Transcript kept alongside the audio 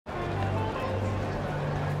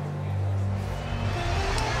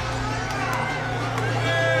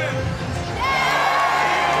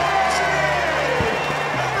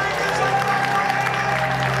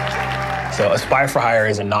So Aspire for Hire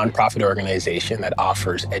is a nonprofit organization that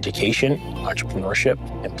offers education, entrepreneurship,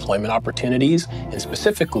 employment opportunities, and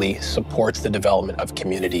specifically supports the development of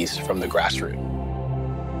communities from the grassroots.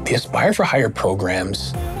 The Aspire for Hire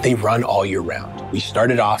programs, they run all year round. We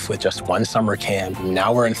started off with just one summer camp.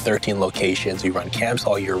 Now we're in 13 locations. We run camps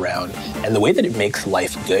all year round. And the way that it makes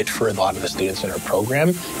life good for a lot of the students in our program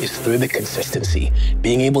is through the consistency.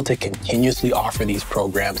 Being able to continuously offer these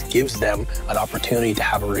programs gives them an opportunity to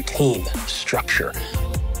have a routine, structure.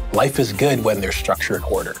 Life is good when there's structure and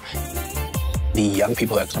order. The young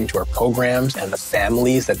people that come to our programs and the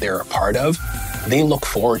families that they're a part of, they look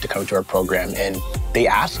forward to coming to our program, and they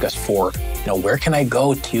ask us for, where can I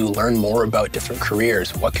go to learn more about different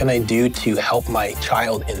careers? What can I do to help my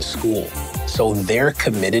child in school? So their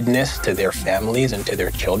committedness to their families and to their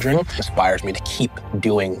children inspires me to keep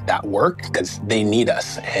doing that work because they need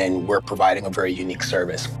us and we're providing a very unique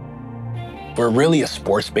service. We're really a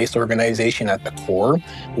sports-based organization at the core.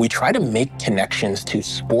 We try to make connections to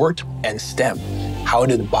sport and STEM. How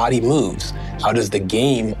the body moves? How does the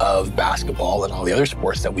game of basketball and all the other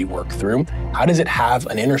sports that we work through, how does it have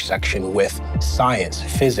an intersection with science,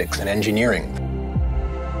 physics, and engineering?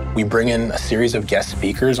 We bring in a series of guest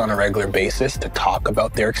speakers on a regular basis to talk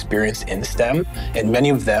about their experience in STEM, and many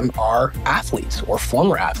of them are athletes or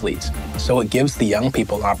former athletes. So it gives the young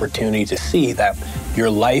people an opportunity to see that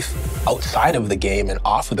your life outside of the game and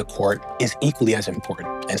off of the court is equally as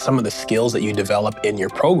important. And some of the skills that you develop in your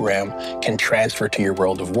program can transfer to your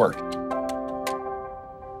world of work.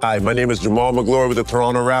 Hi, my name is Jamal McGlory with the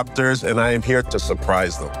Toronto Raptors, and I am here to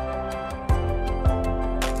surprise them.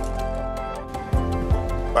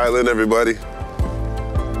 Violin, everybody.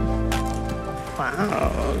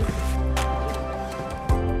 Wow.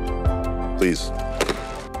 Please.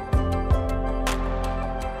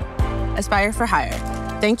 Aspire for Hire.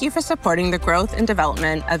 Thank you for supporting the growth and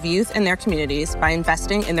development of youth in their communities by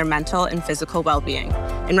investing in their mental and physical well-being.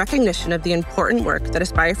 In recognition of the important work that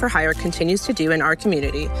Aspire for Hire continues to do in our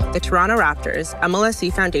community, the Toronto Raptors,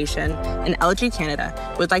 MLSE Foundation, and LG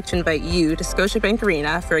Canada would like to invite you to Scotiabank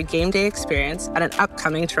Arena for a game day experience at an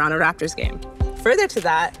upcoming Toronto Raptors game. Further to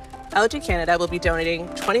that, LG Canada will be donating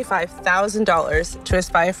 $25,000 to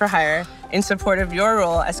Aspire for Hire in support of your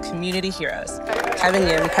role as community heroes. Kevin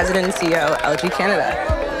Yim, President and CEO, LG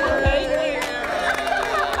Canada.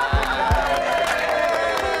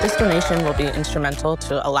 This donation will be instrumental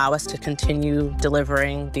to allow us to continue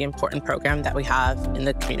delivering the important program that we have in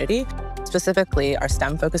the community, specifically our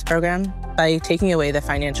STEM-focused program. By taking away the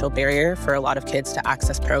financial barrier for a lot of kids to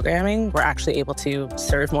access programming, we're actually able to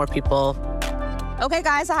serve more people. Okay,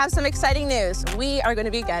 guys, I have some exciting news. We are going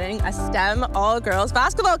to be getting a STEM all-girls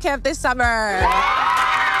basketball camp this summer.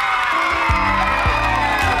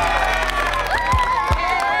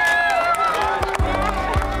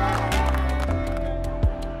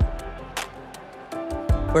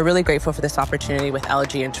 We're really grateful for this opportunity with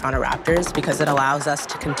LG and Toronto Raptors because it allows us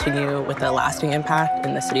to continue with a lasting impact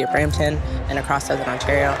in the city of Brampton and across Southern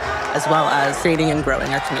Ontario, as well as creating and growing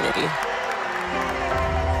our community.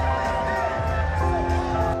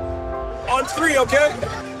 On three, okay?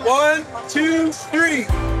 1, 2, 3.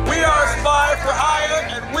 We are Aspire for Hire,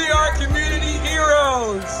 and